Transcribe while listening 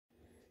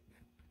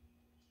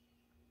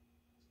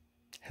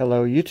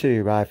Hello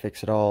YouTube,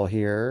 iFixItAll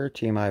here,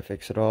 Team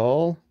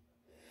iFixItAll.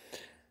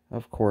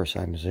 Of course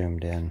I'm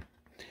zoomed in.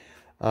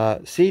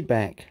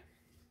 SeedBank.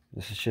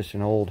 This is just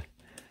an old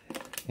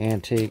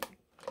antique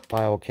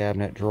file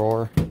cabinet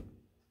drawer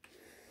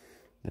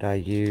that I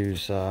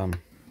use to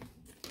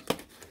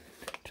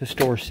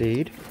store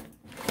seed.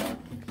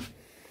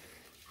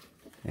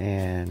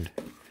 And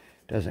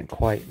doesn't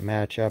quite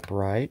match up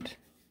right,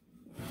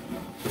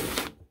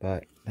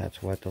 but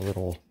that's what the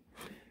little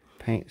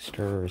paint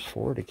stirrer is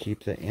for, to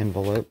keep the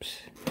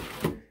envelopes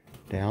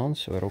down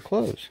so it'll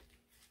close.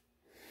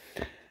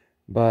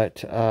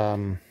 But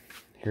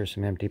here's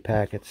some empty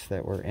packets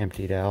that were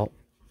emptied out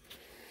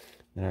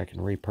that I can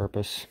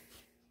repurpose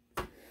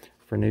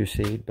for new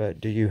seed. But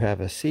do you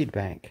have a seed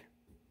bank?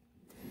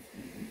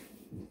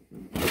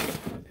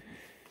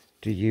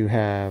 Do you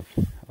have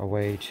a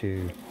way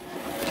to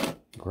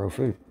grow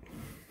food?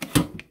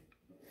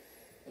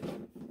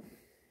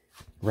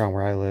 Around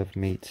where I live,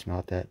 meat's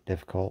not that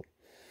difficult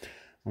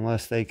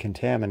unless they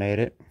contaminate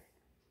it.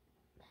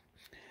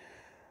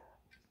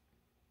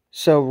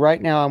 So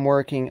right now I'm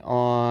working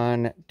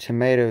on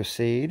tomato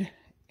seed,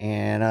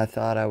 and I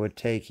thought I would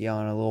take you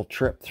on a little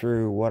trip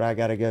through what I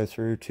got to go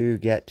through to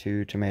get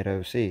to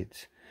tomato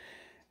seeds.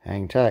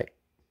 Hang tight.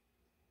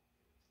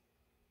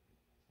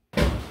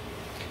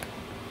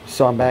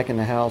 So I'm back in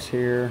the house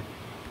here,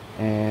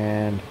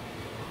 and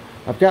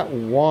I've got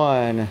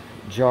one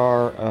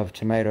jar of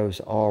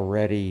tomatoes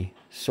already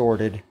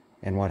sorted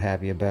and what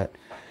have you, but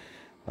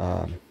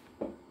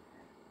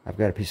I've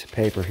got a piece of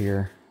paper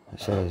here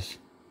that says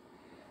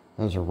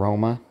those are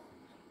Roma.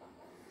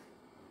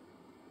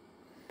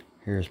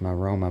 Here's my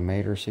Roma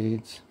Mater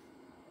seeds.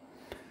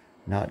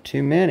 Not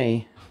too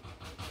many.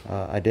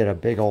 I did a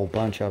big old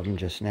bunch of them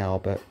just now,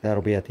 but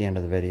that'll be at the end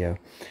of the video.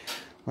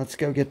 Let's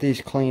go get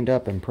these cleaned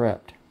up and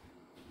prepped.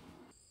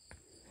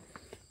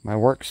 My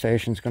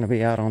workstation's going to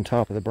be out on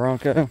top of the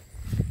Bronco.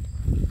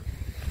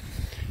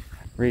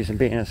 Reason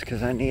being is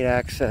because I need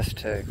access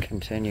to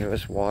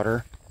continuous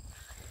water.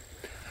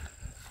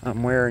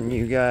 I'm wearing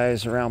you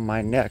guys around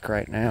my neck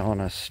right now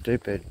on a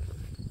stupid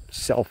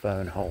cell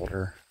phone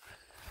holder.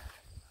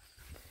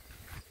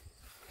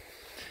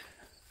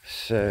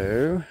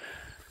 So,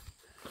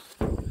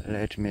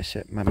 let me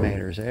set my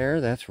maters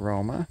there. That's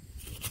Roma.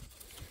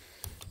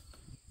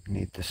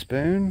 Need the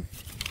spoon.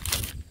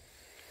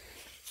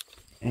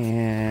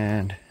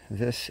 And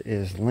this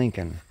is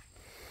Lincoln.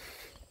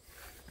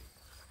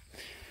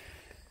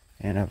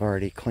 And I've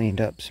already cleaned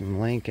up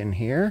some Lincoln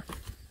here.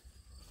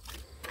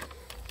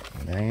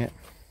 Dang it.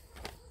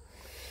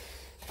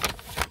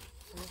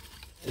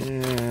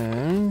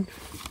 And,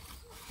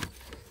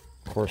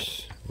 of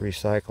course,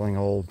 recycling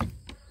old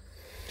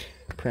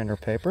printer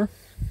paper.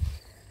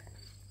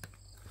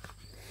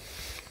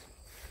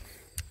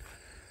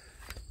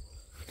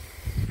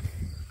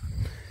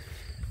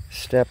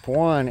 Step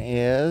one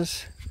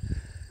is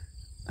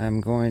I'm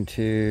going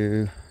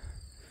to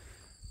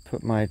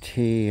put my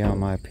tea on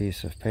my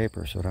piece of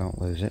paper so I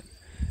don't lose it.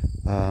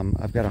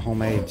 I've got a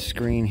homemade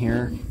screen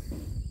here.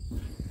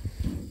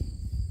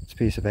 It's a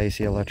piece of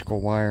AC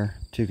electrical wire,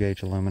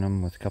 2-gauge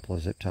aluminum with a couple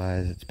of zip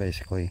ties. It's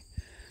basically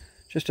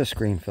just a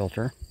screen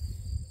filter.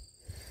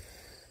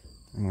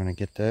 I'm going to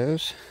get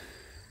those.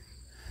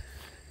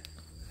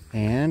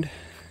 And,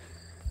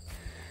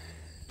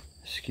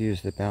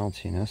 excuse the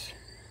bounciness,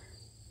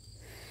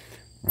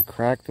 I'm going to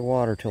crack the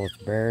water till it's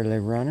barely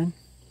running.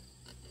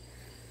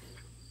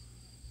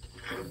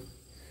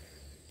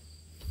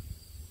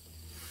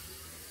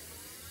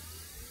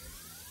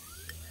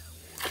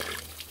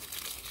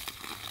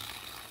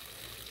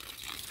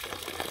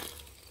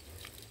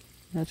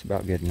 That's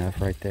about good enough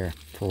right there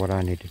for what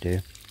I need to do.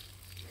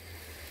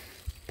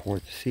 Pour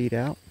the seed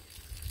out.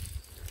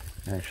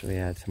 Actually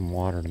add some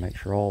water to make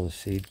sure all the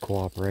seed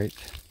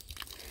cooperates.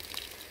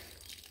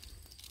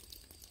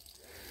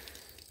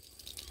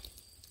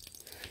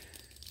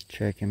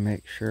 Check and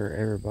make sure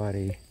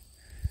everybody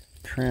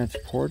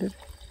transported.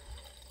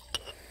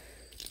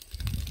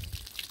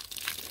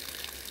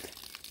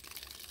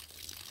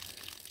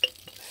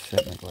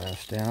 Set my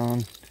glass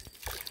down,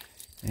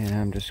 and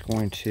I'm just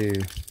going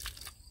to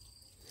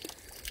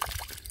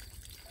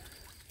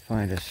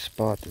find a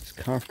spot that's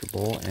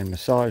comfortable and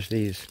massage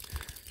these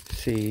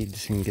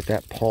seeds and get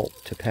that pulp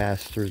to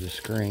pass through the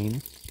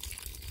screen.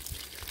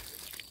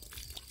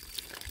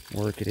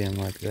 Work it in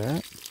like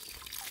that.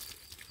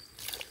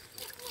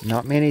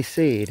 Not many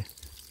seed.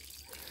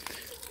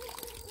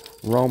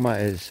 Roma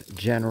is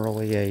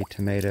generally a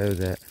tomato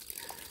that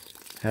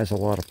has a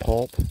lot of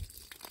pulp.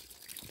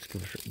 It's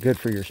good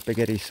for your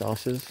spaghetti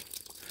sauces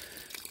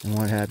and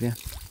what have you.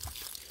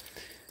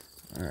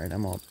 All right,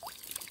 I'm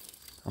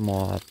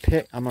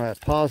gonna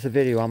pause the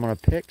video. I'm gonna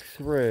pick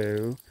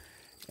through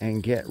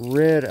and get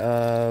rid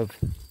of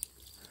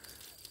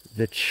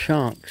the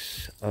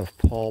chunks of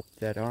pulp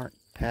that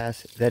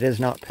is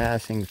not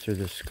passing through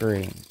the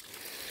screen.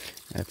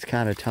 That's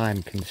kind of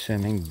time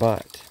consuming,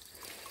 but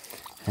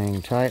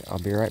hang tight, I'll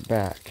be right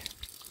back.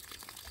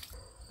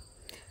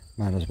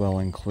 Might as well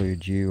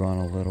include you on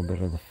a little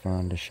bit of the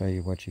fun to show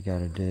you what you got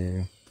to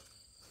do.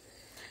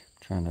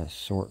 Trying to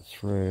sort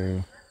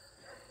through,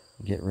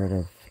 get rid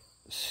of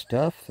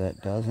stuff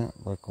that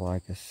doesn't look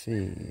like a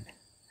seed.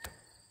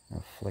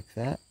 I'll flick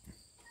that.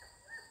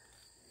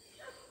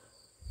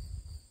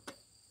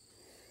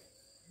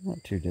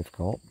 Not too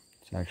difficult.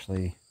 It's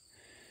actually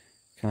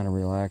kind of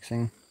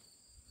relaxing.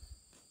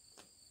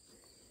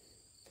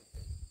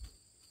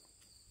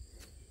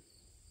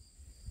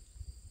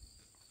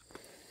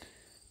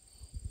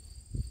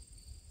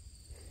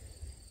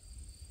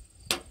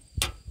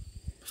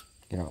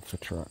 Get off the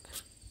truck.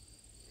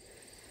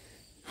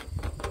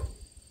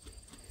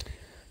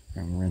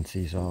 And rinse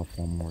these off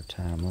one more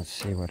time. Let's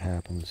see what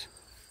happens.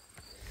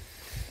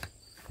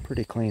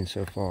 Pretty clean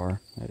so far.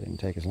 That didn't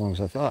take as long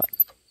as I thought.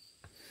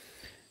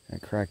 I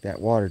cracked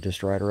that water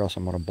just right, or else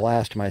I'm going to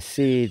blast my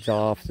seeds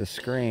off the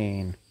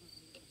screen.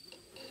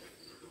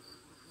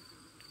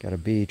 Got a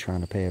bee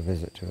trying to pay a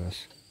visit to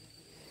us.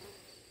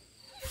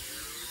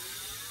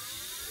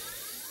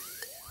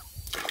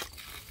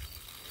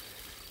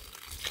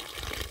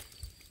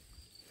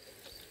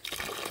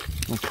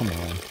 Oh, come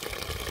on.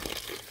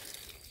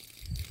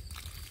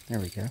 There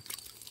we go.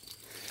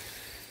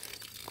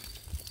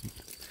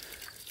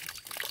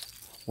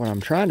 What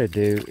I'm trying to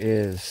do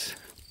is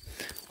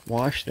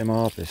wash them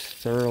off as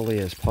thoroughly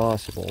as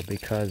possible,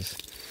 because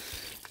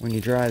when you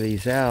dry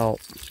these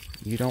out,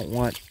 you don't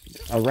want,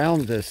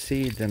 around the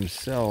seed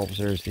themselves,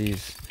 there's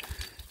these,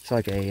 it's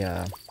like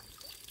a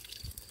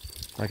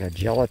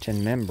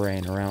gelatin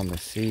membrane around the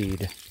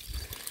seed.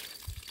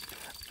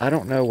 I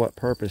don't know what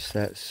purpose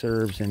that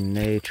serves in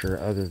nature,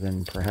 other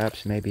than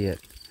perhaps maybe it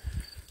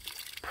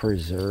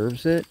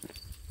preserves it,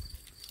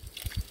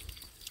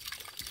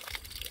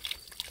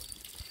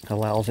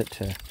 allows it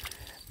to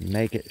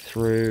make it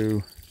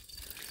through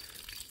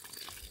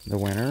the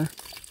winter.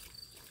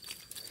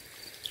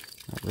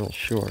 Not real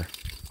sure.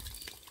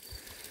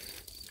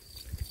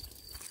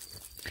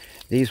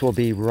 These will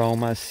be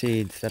Roma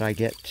seeds that I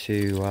get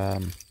to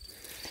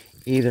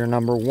either,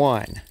 number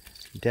one,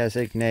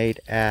 designate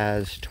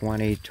as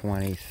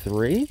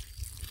 2023,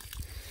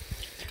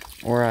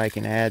 or I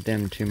can add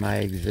them to my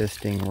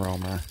existing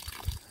Roma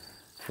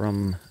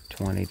from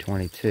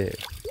 2022.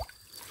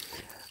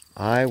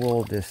 I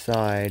will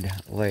decide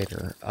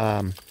later.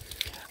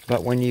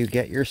 But when you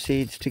get your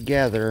seeds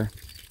together,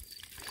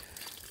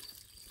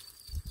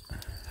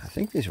 I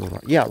think these were,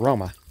 yeah,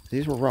 Roma.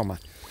 These were Roma.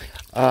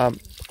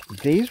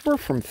 These were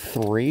from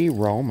 3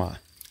 Roma.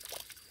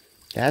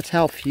 That's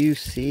how few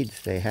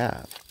seeds they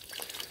have.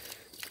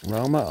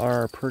 Roma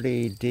are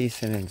pretty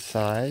decent in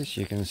size.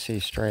 You can see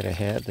straight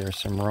ahead there's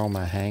some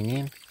Roma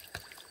hanging.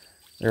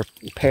 They're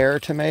pear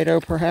tomato,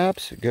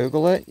 perhaps.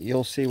 Google it.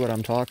 You'll see what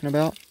I'm talking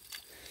about.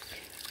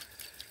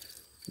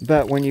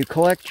 But when you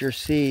collect your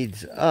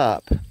seeds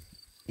up,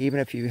 even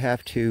if you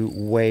have to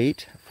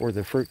wait for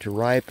the fruit to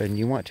ripen,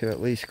 you want to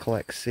at least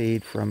collect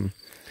seed from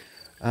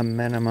a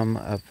minimum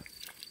of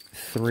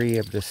 3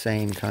 of the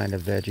same kind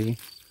of veggie.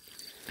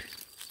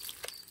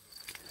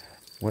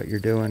 What you're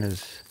doing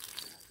is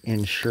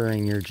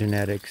ensuring your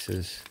genetics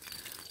is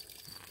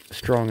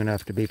strong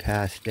enough to be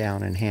passed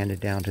down and handed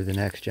down to the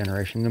next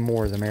generation. The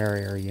more the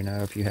merrier, you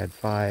know. If you had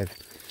 5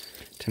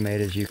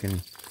 tomatoes you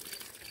can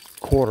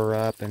quarter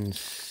up and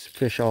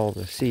fish all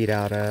the seed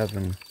out of,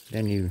 and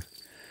then you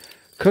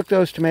cook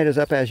those tomatoes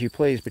up as you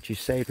please, but you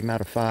save them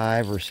out of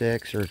 5 or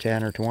 6 or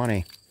 10 or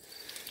 20.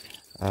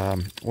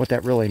 What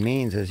that really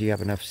means is you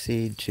have enough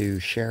seed to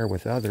share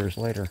with others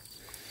later.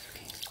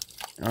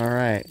 All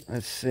right,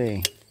 let's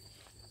see.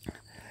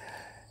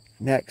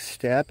 Next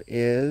step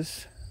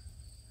is,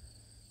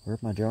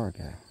 where'd my jar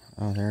go?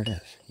 Oh, there it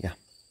is. Yeah.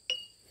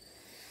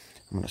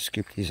 I'm going to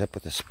scoop these up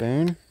with a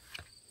spoon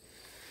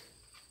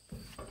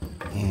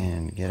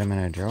and get them in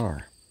a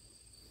jar.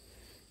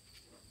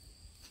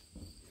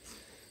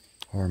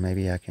 Or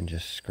maybe I can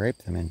just scrape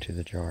them into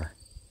the jar.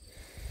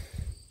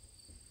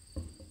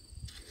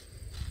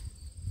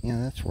 Yeah,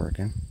 that's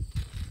working.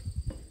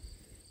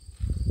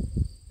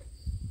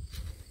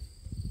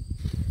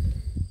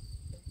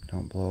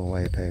 Don't blow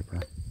away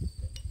paper.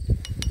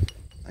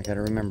 I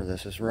gotta remember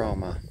this is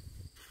Roma.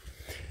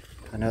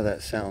 I know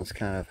that sounds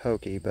kind of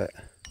hokey, but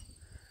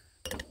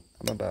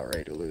I'm about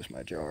ready to lose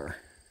my jar.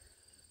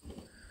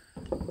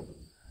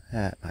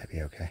 That might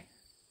be okay.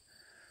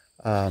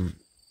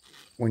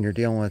 When you're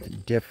dealing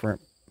with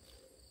different,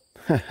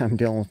 I'm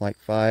dealing with like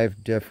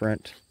 5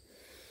 different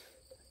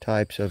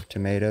types of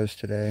tomatoes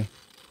today.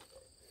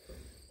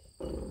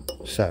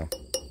 So,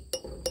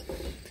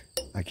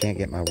 I can't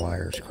get my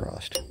wires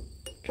crossed.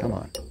 Come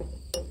on.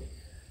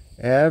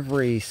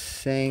 Every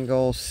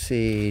single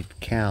seed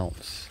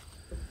counts.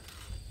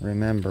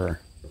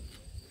 Remember,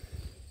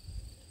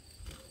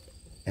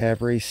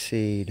 every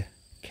seed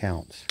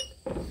counts.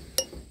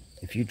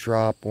 If you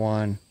drop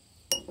one,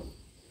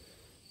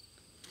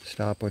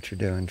 stop what you're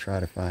doing, try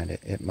to find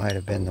it. It might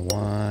have been the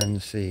one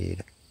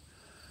seed.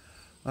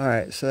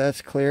 Alright, so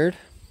that's cleared.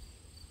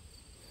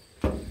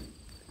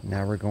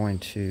 Now we're going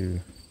to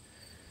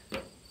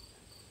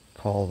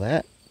call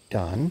that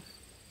done.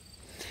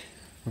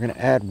 We're going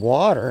to add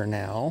water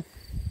now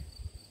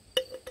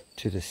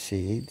to the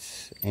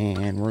seeds,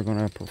 and we're going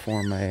to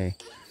perform a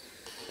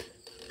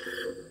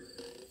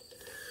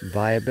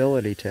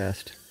viability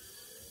test.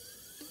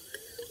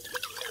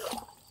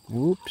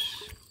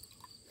 Whoops.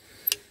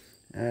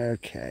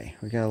 Okay,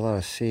 we got a lot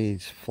of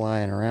seeds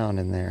flying around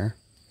in there.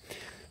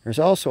 There's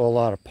also a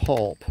lot of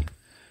pulp.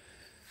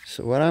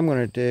 So what I'm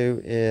going to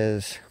do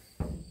is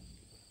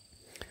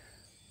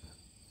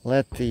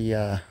let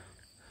the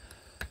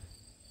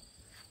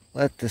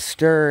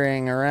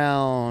stirring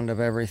around of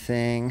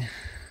everything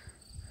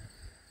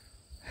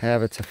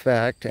have its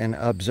effect and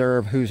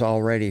observe who's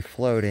already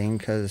floating,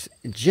 because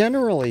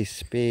generally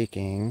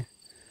speaking,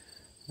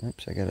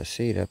 oops, I got a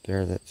seed up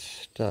there that's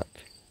stuck.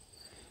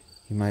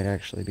 He might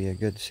actually be a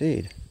good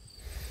seed.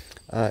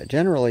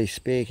 Generally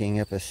speaking,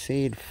 if a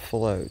seed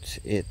floats,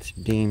 it's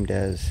deemed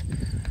as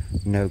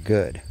no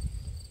good.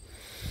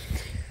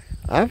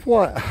 I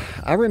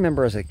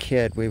remember as a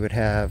kid, we would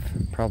have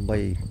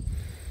probably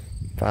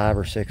 500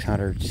 or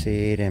 600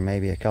 seed, and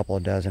maybe a couple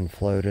of dozen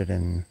floated,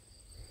 and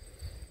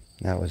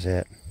that was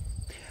it.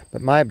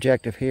 But my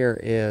objective here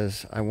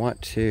is I'm going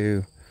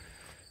to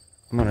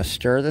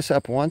stir this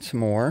up once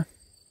more,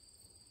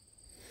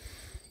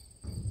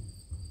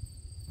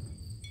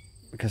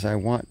 because I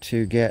want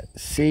to get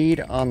seed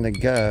on the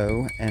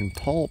go and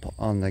pulp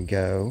on the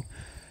go.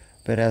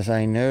 But as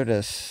I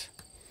notice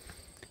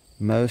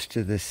most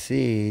of the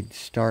seeds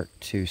start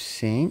to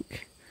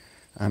sink,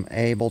 I'm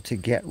able to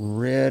get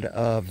rid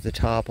of the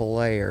top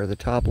layer. The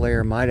top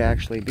layer might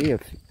actually be a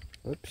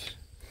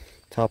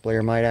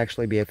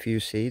few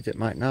seeds. It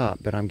might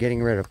not, but I'm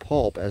getting rid of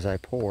pulp as I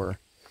pour.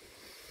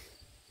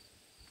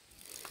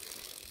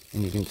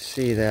 And you can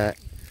see that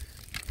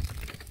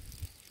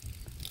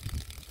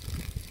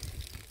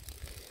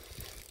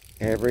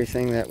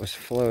everything that was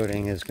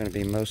floating is going to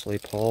be mostly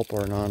pulp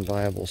or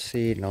non-viable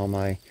seed, and all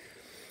my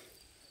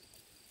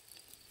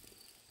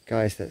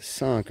guys that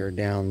sunk are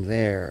down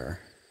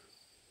there.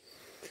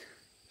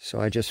 So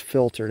I just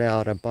filtered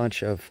out a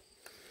bunch of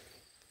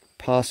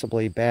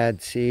possibly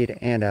bad seed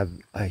and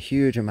a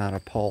huge amount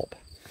of pulp.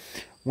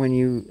 When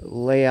you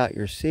lay out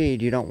your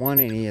seed, you don't want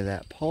any of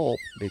that pulp,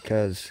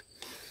 because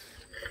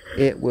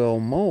it will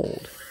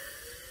mold,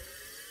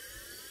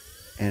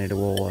 and it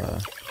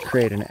will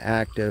create an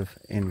active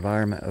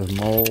environment of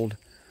mold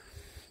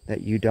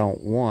that you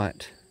don't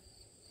want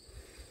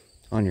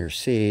on your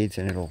seeds,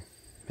 and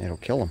it'll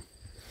kill them.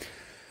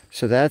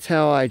 So that's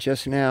how I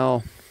just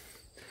now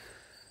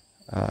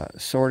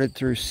sorted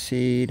through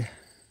seed,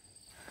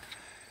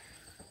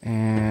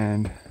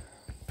 and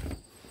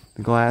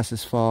the glass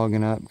is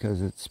fogging up because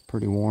it's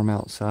pretty warm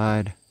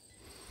outside.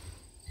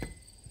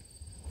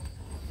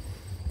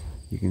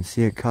 You can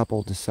see a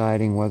couple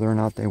deciding whether or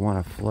not they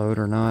want to float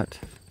or not.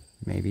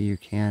 Maybe you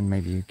can,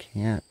 maybe you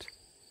can't.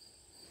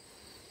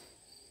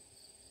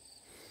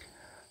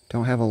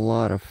 Don't have a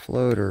lot of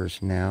floaters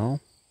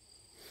now.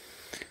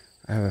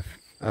 I have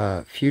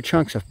a few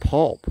chunks of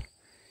pulp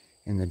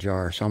in the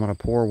jar, so I'm going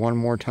to pour one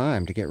more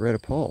time to get rid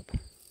of pulp.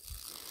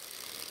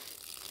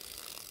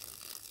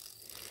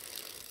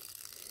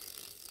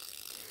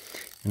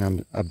 And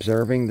I'm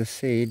observing the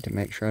seed to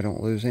make sure I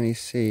don't lose any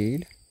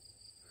seed.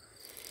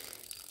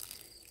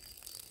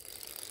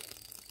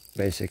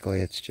 Basically,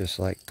 it's just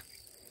like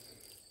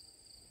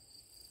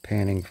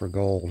panning for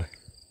gold.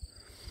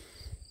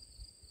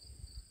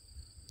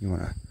 You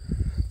want to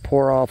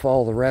pour off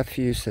all the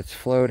refuse that's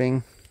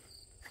floating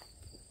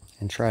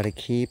and try to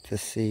keep the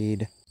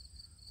seed.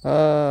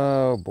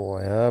 Oh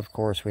boy, of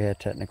course we had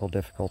technical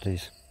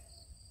difficulties.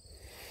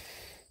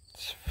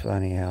 It's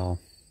funny how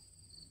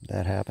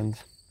that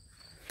happens.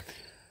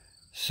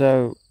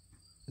 So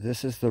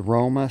this is the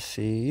Roma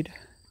seed,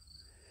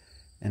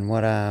 and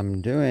what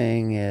I'm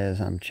doing is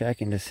I'm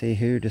checking to see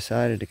who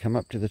decided to come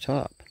up to the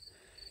top,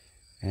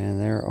 and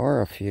there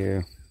are a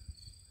few.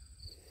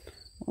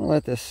 I'll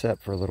let this set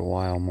for a little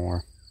while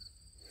more.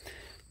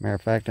 Matter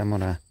of fact, I'm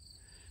going to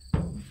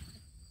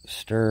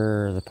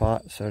stir the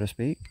pot, so to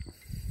speak,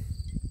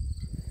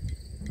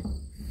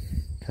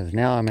 because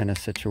now I'm in a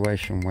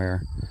situation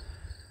where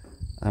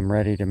I'm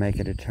ready to make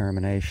a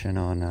determination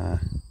on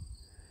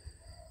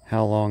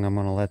how long I'm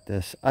going to let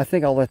this. I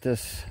think I'll let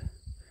this,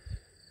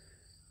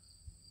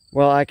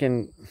 well, I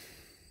can,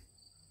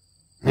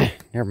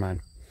 never mind.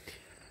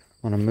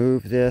 I'm going to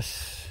move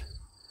this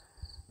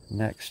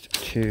next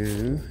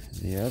to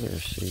the other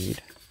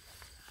seed.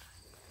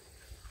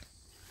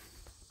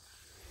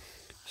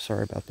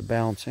 Sorry about the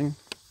bouncing.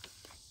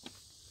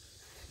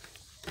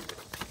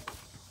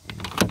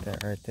 Put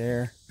that right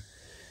there.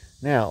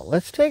 Now,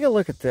 let's take a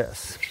look at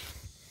this.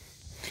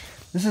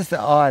 This is the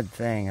odd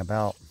thing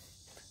about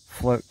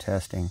float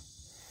testing.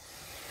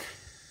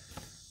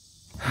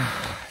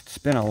 It's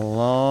been a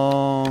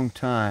long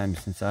time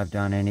since I've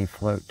done any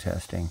float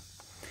testing.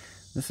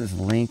 This is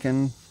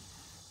Lincoln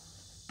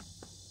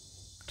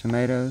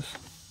tomatoes,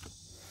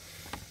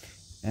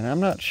 and I'm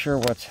not sure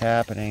what's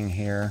happening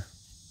here,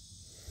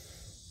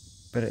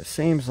 but it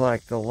seems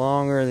like the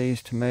longer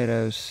these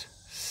tomatoes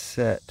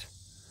sit,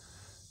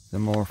 the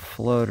more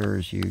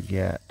floaters you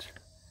get.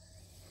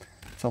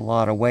 It's a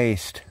lot of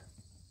waste.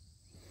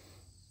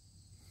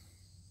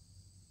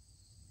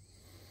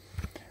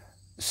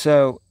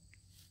 So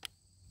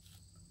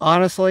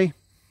honestly,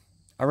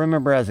 I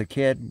remember as a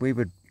kid, we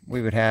would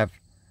have,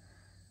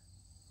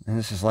 and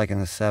this is like in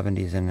the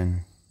 70s and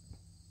in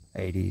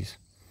 80s,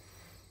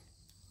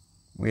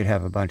 we'd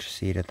have a bunch of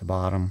seed at the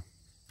bottom,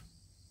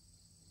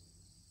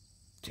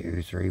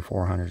 200, 300,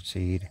 400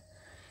 seed,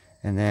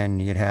 and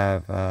then you'd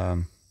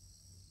have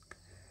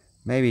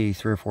maybe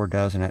 3 or 4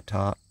 dozen at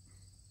top.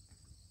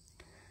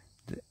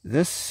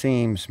 This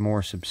seems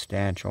more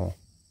substantial.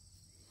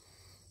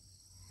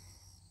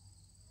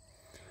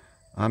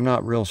 I'm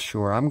not real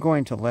sure. I'm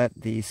going to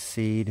let these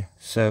seed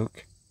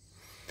soak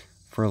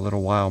for a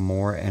little while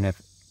more, and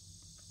if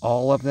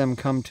all of them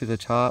come to the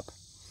top,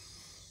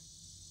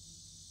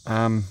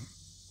 I'm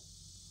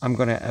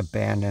going to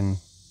abandon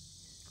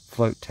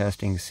float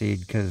testing seed,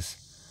 because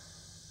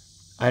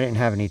I didn't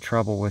have any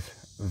trouble with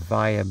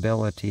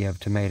viability of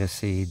tomato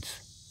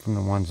seeds from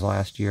the ones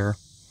last year.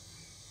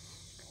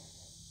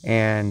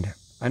 And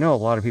I know a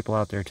lot of people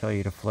out there tell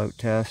you to float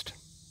test.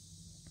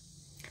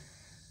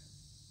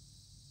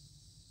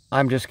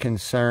 I'm just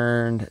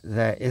concerned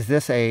that, is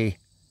this a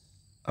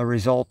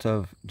result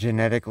of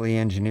genetically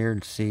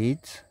engineered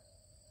seeds?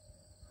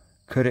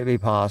 Could it be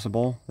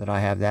possible that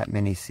I have that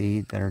many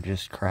seeds that are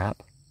just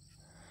crap?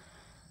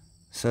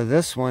 So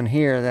this one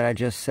here that I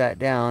just set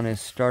down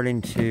is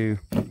starting to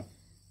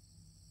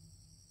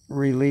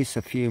release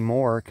a few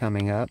more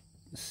coming up.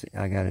 See,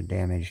 I got a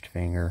damaged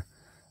finger.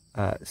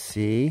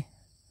 See?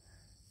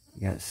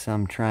 Got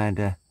some trying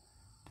to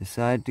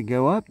decide to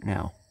go up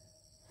now.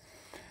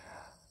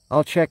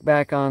 I'll check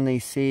back on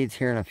these seeds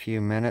here in a few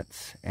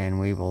minutes, and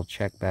we will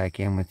check back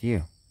in with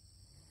you.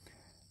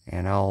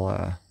 And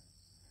I'll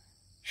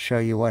show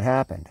you what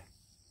happened.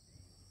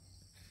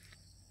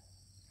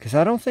 Because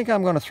I don't think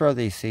I'm going to throw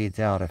these seeds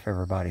out if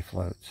everybody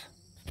floats.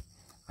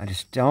 I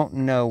just don't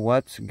know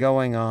what's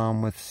going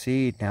on with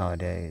seed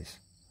nowadays.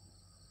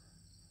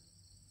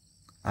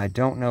 I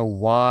don't know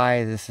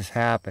why this is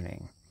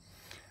happening.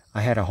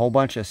 I had a whole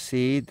bunch of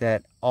seed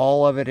that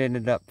all of it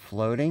ended up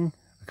floating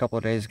a couple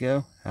of days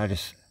ago. I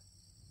just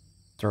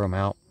threw them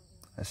out.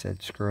 I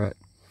said, screw it.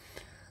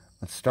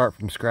 Let's start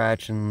from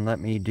scratch and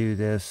let me do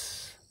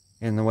this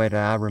in the way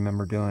that I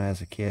remember doing as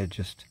a kid.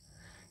 Just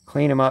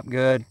clean them up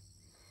good,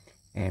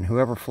 and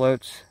whoever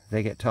floats,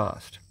 they get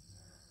tossed.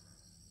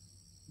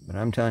 But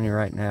I'm telling you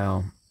right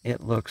now,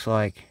 it looks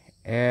like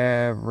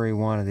every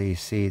one of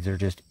these seeds are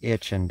just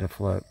itching to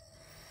float.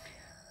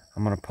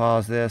 I'm going to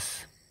pause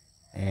this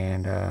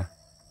and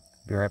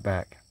be right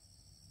back.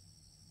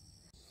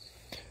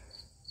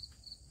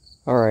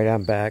 Alright,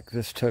 I'm back.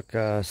 This took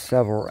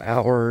several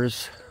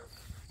hours.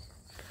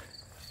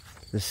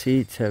 The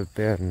seeds have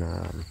been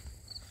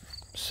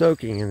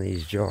soaking in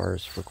these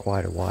jars for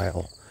quite a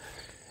while.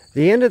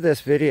 The end of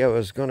this video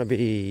is going to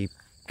be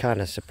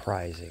kind of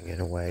surprising in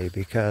a way,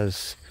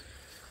 because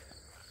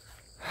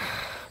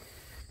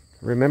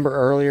remember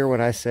earlier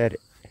when I said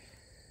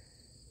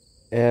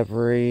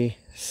every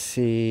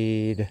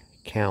seed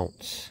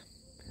counts?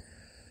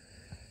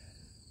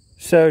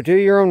 So do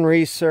your own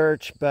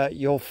research, but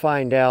you'll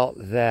find out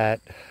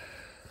that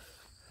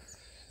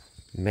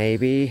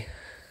maybe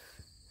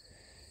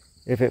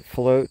if it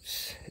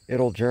floats,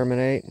 it'll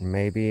germinate, and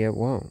maybe it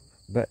won't.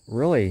 But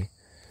really,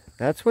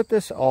 that's what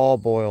this all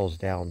boils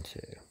down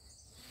to.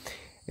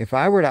 If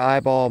I were to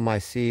eyeball my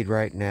seed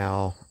right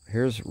now,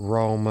 here's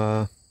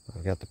Roma.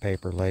 I've got the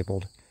paper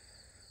labeled.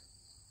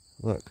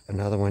 Look,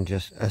 another one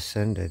just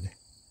ascended.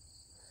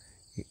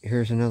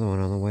 Here's another one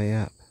on the way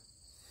up.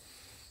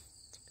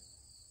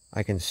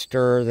 I can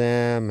stir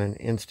them and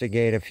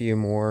instigate a few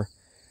more.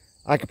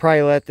 I could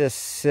probably let this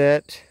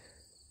sit,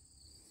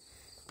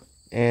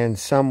 and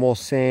some will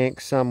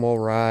sink, some will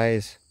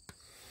rise.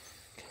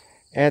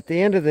 At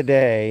the end of the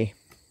day,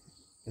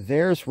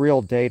 there's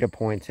real data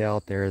points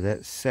out there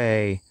that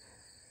say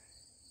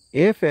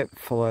if it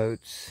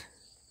floats,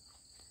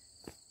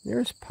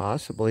 there's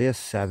possibly a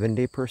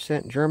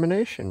 70%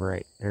 germination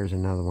rate. There's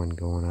another one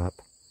going up.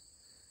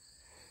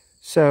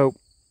 So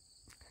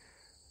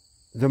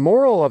the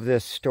moral of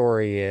this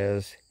story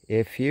is,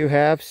 if you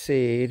have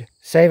seed,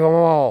 save them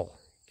all.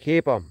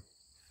 Keep them.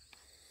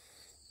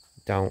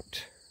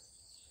 Don't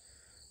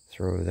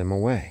throw them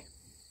away.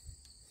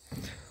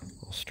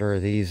 I'll stir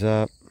these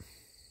up.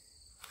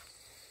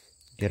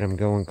 Get them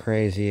going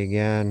crazy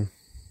again.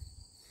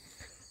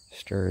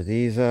 Stir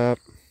these up.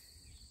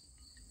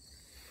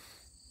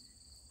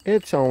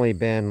 It's only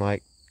been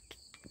like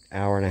an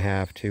hour and a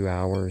half, 2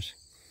 hours.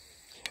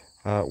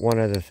 One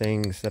of the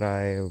things that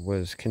I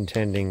was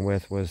contending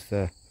with was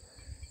the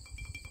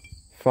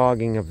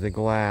fogging of the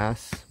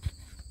glass.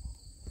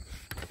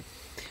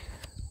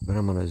 But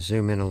I'm going to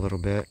zoom in a little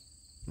bit.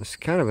 It's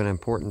kind of an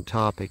important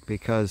topic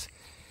because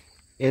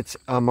it's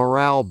a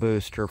morale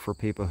booster for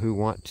people who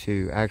want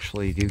to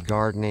actually do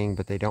gardening,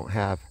 but they don't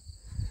have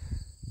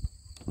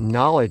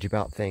knowledge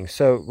about things.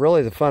 So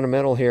really the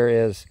fundamental here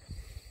is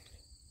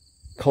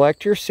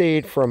collect your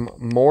seed from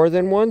more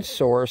than one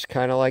source,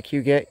 kind of like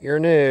you get your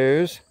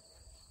news.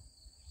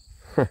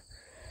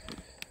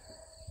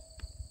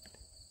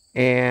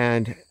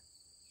 And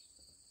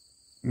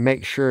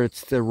make sure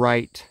it's the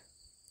right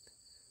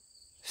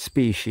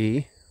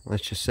species.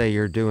 Let's just say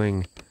you're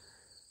doing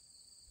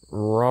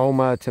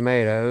Roma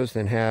tomatoes,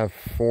 then have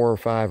 4 or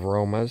 5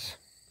 Romas,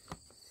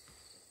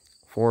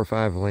 4 or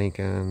 5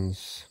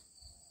 Lincolns.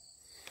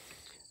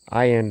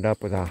 I ended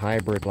up with a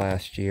hybrid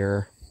last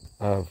year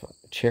of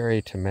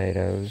cherry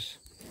tomatoes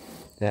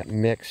that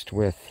mixed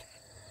with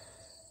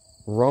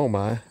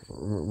Roma.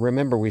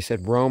 Remember, we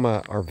said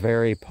Roma are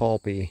very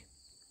pulpy,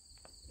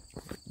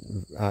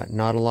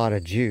 not a lot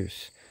of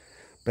juice,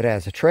 but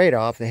as a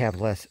trade-off they have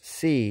less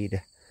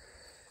seed.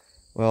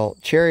 Well,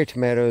 cherry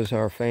tomatoes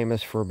are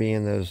famous for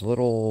being those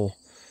little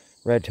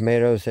red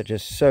tomatoes that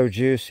just so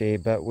juicy,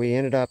 but we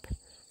ended up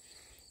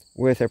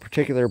with a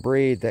particular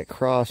breed that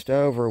crossed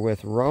over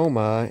with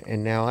Roma,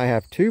 and now I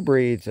have 2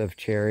 breeds of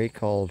cherry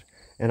called,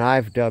 and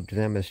I've dubbed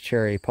them as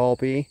cherry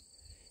pulpy,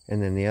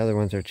 and then the other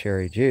ones are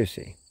cherry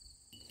juicy.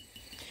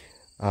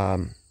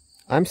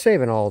 I'm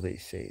saving all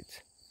these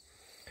seeds.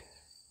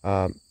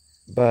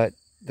 But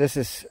this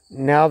is,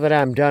 now that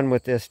I'm done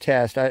with this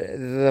test,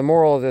 the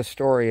moral of this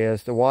story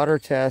is the water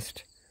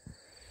test,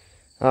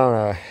 I don't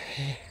know,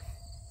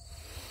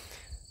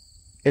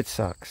 it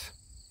sucks.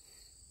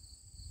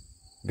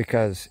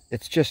 Because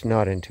it's just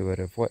not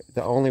intuitive.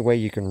 The only way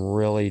you can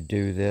really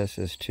do this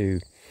is to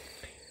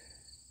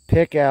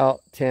pick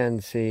out 10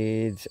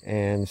 seeds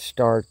and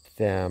start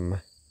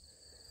them.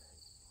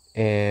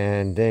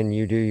 And then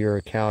you do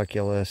your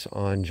calculus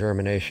on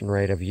germination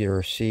rate of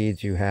your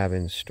seeds you have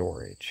in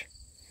storage.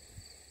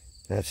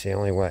 That's the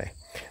only way.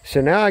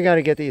 So now I got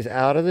to get these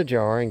out of the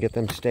jar and get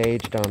them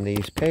staged on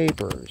these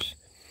papers.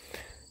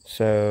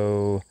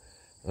 So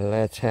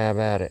let's have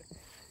at it.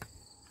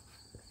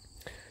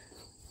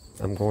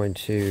 I'm going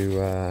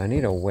to, I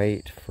need to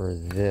wait for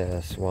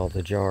this while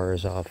the jar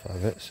is off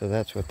of it. So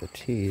that's what the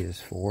T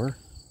is for.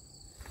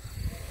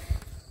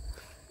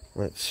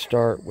 Let's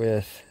start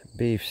with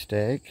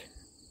beefsteak.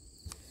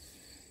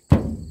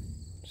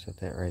 Set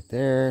that right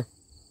there.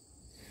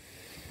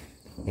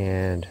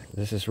 And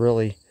this is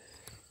really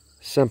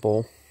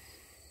simple.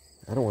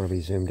 I don't want to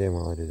be zoomed in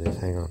while I do this.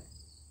 Hang on.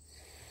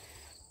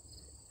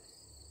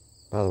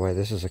 By the way,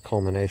 this is a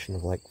culmination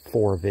of like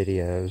 4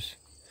 videos.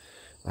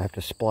 I have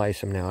to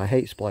splice them now. I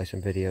hate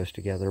splicing videos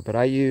together, but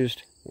I use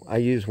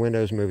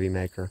Windows Movie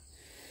Maker.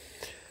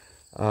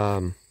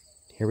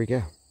 Here we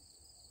go.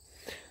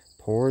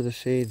 Pour the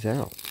seeds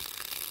out.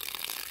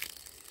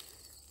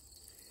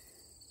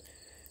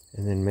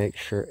 And then make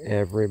sure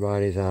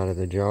everybody's out of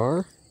the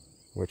jar,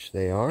 which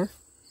they are.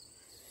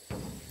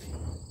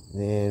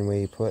 Then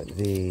we put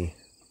the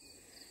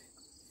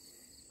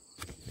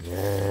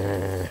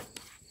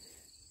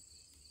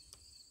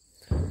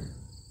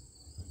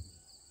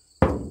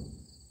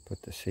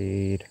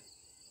seed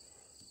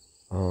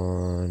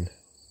on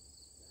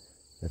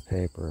the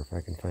paper. If I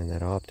can find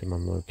that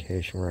optimum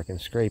location where I can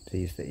scrape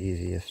these the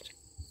easiest.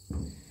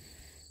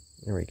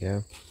 There we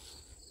go.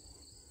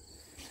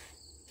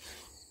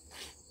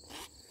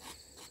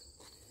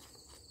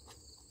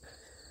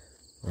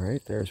 All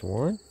right, there's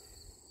one.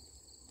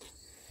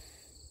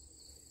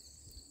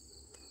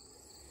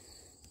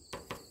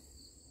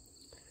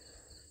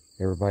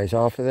 Everybody's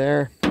off of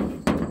there.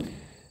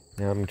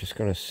 Now I'm just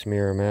going to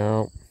smear them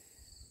out.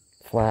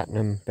 Flatten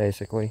them,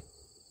 basically.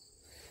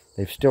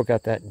 They've still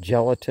got that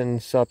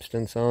gelatin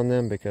substance on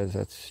them because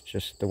that's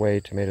just the way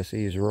tomato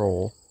seeds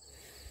roll.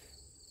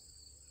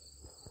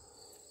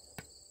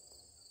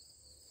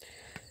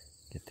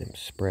 Get them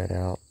spread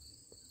out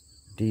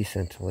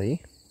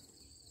decently.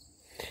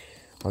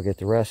 I'll get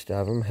the rest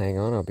of them. Hang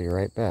on, I'll be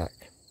right back.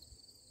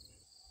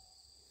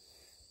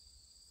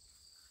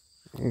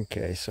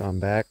 Okay, so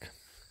I'm back.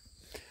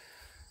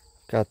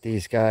 Got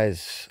these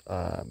guys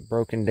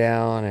broken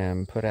down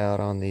and put out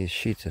on these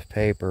sheets of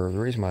paper. The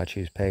reason why I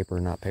choose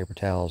paper, not paper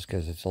towels,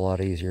 because it's a lot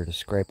easier to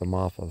scrape them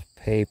off of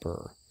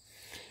paper.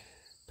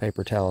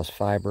 Paper towel is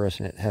fibrous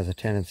and it has a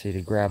tendency to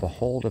grab a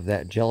hold of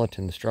that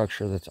gelatin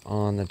structure that's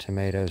on the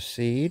tomato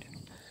seed.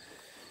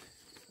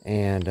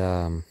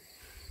 And,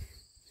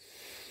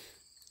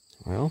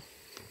 well,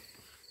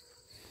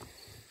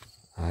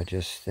 I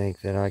just think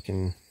that I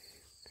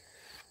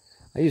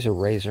use a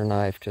razor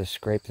knife to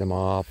scrape them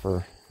off,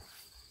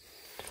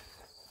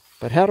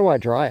 but how do I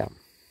dry them?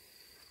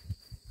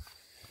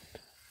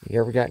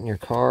 You ever got in your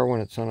car when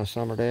it's on a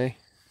summer day?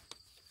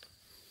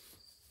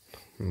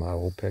 My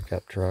old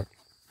pickup truck.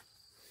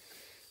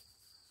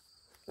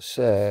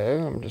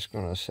 So, I'm just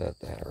going to set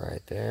that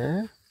right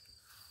there.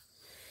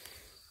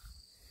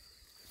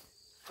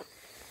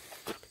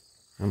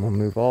 I'm going to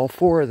move all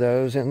 4 of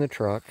those in the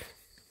truck.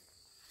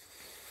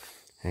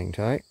 Hang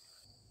tight.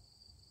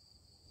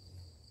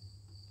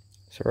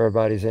 So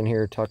everybody's in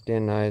here tucked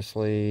in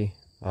nicely.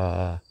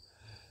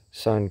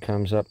 Sun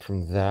comes up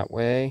from that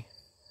way.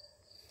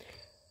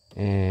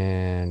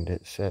 And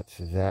it sets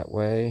that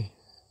way.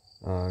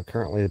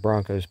 Currently the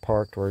Bronco's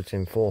parked where it's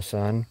in full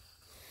sun.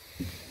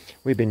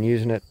 We've been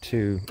using it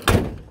to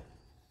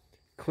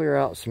clear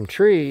out some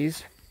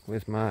trees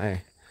with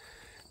my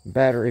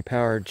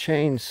battery-powered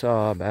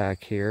chainsaw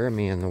back here,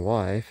 me and the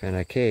wife, and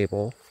a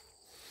cable.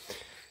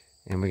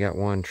 and we got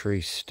one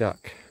tree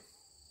stuck.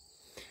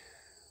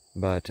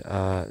 But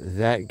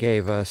that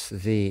gave us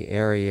the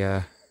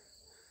area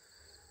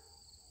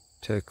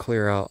to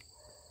clear out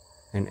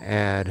and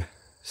add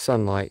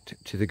sunlight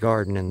to the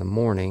garden in the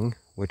morning,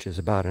 which is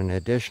about an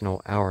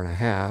additional hour and a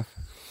half.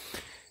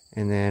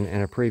 And then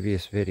in a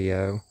previous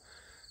video,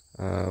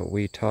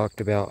 we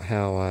talked about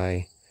how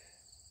I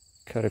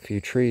cut a few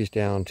trees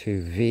down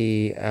to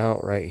V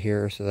out right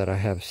here so that I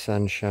have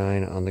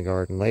sunshine on the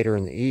garden later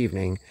in the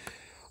evening.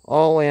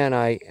 All in,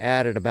 I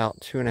added about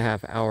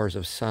 2.5 hours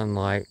of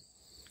sunlight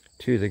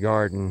to the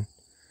garden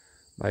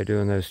by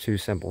doing those two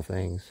simple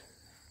things.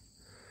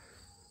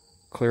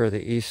 Clear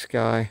the east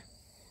sky,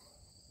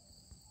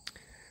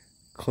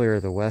 clear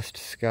the west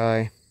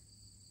sky.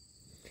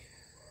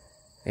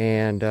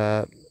 And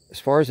as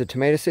far as the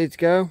tomato seeds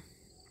go,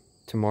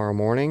 tomorrow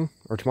morning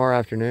or tomorrow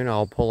afternoon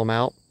I'll pull them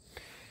out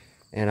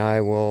and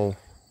I will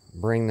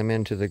bring them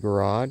into the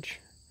garage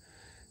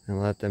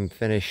and let them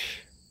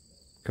finish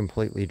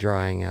completely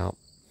drying out.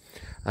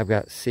 I've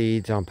got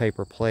seeds on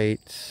paper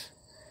plates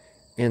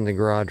in the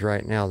garage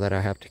right now that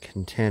I have to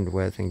contend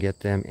with and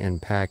get them in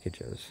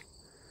packages.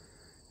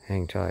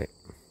 Hang tight.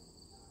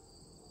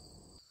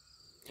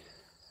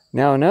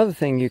 Now another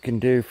thing you can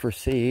do for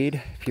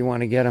seed, if you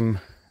want to get them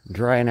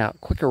drying out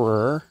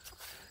quicker,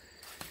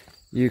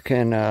 you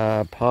can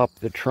pop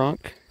the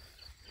trunk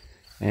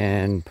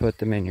and put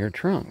them in your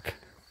trunk.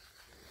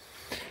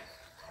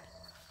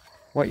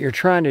 What you're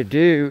trying to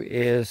do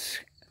is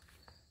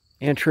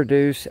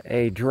introduce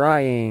a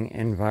drying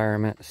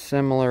environment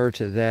similar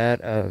to that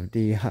of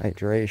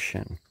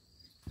dehydration,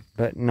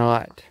 but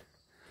not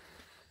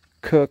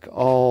cook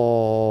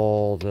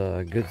all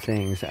the good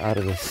things out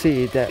of the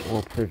seed that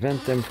will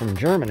prevent them from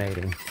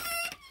germinating.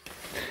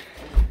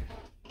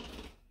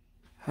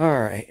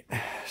 Alright,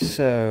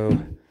 so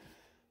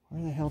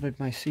where the hell did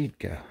my seed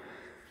go?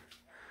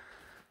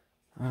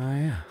 Oh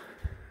yeah.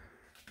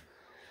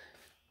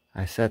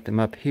 I set them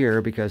up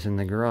here because in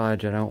the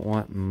garage I don't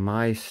want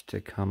mice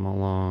to come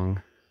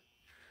along.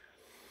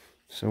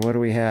 So what do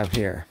we have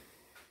here?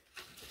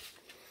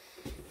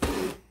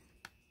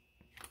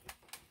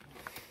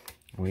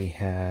 We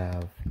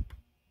have,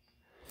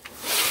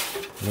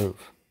 move.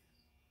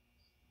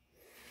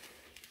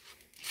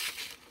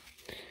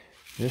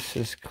 This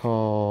is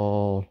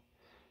called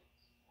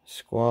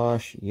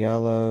squash,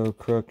 yellow,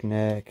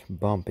 crookneck,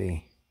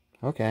 bumpy.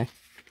 Okay.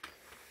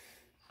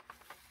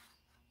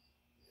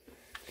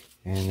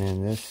 And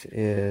then this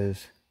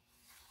is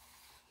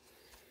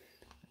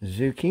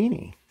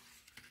zucchini.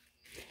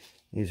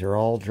 These are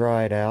all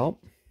dried out.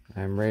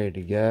 I'm ready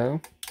to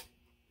go.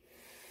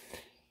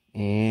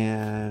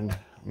 And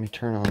let me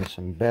turn on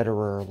some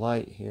betterer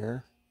light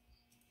here.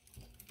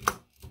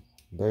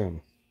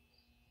 Boom.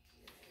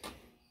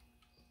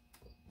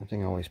 That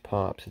thing always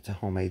pops. It's a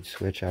homemade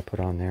switch I put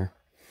on there.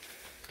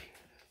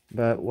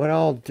 But what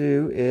I'll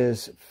do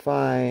is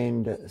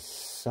find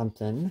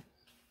something.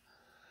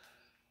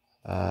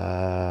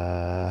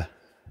 I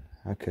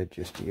could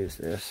just use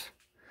this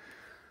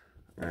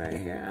right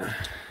here.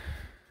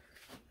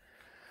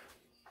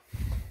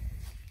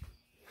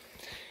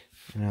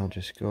 And I'll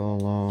just go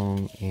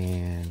along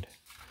and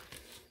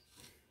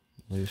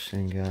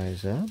loosen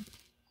guys up.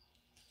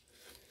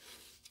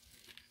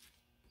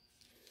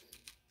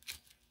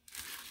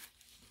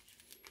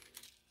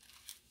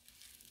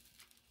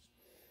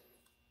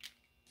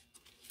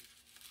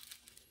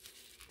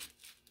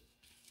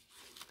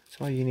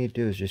 All you need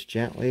to do is just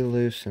gently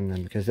loosen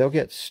them because they'll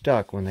get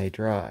stuck when they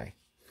dry.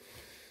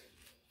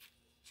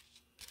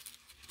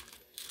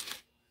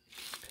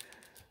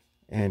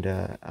 And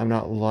I'm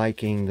not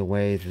liking the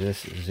way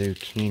this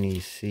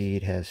zucchini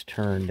seed has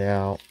turned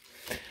out.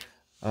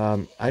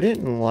 I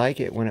didn't like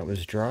it when it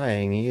was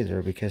drying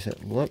either because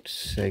it looked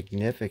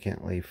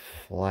significantly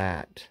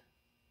flat.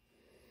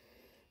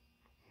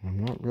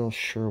 I'm not real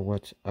sure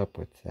what's up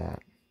with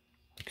that.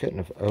 I couldn't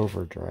have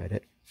over dried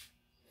it.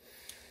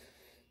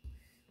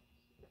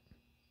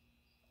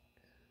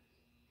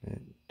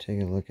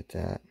 Take a look at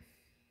that.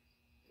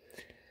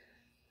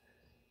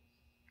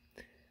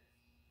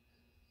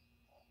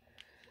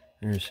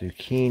 There's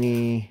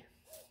zucchini.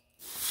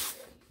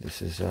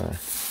 This is a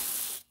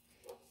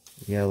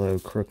yellow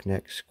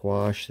crookneck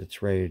squash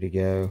that's ready to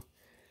go.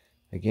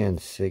 Again,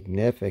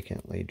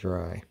 significantly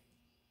dry.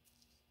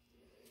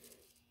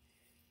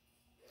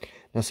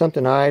 Now,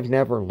 something I've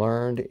never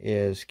learned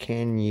is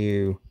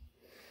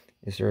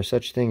is there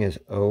such thing as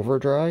over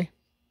dry?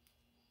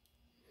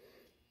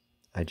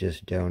 I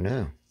just don't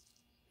know.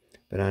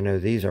 But I know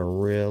these are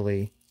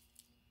really,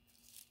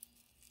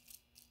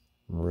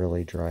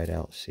 really dried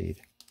out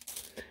seed.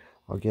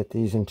 I'll get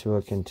these into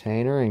a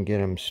container and get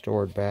them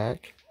stored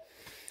back.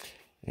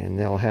 And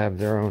they'll have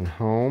their own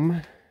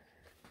home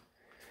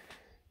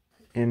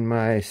in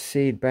my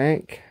seed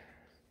bank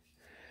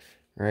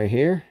right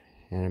here.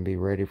 And it'll be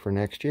ready for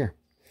next year.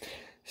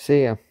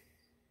 See ya.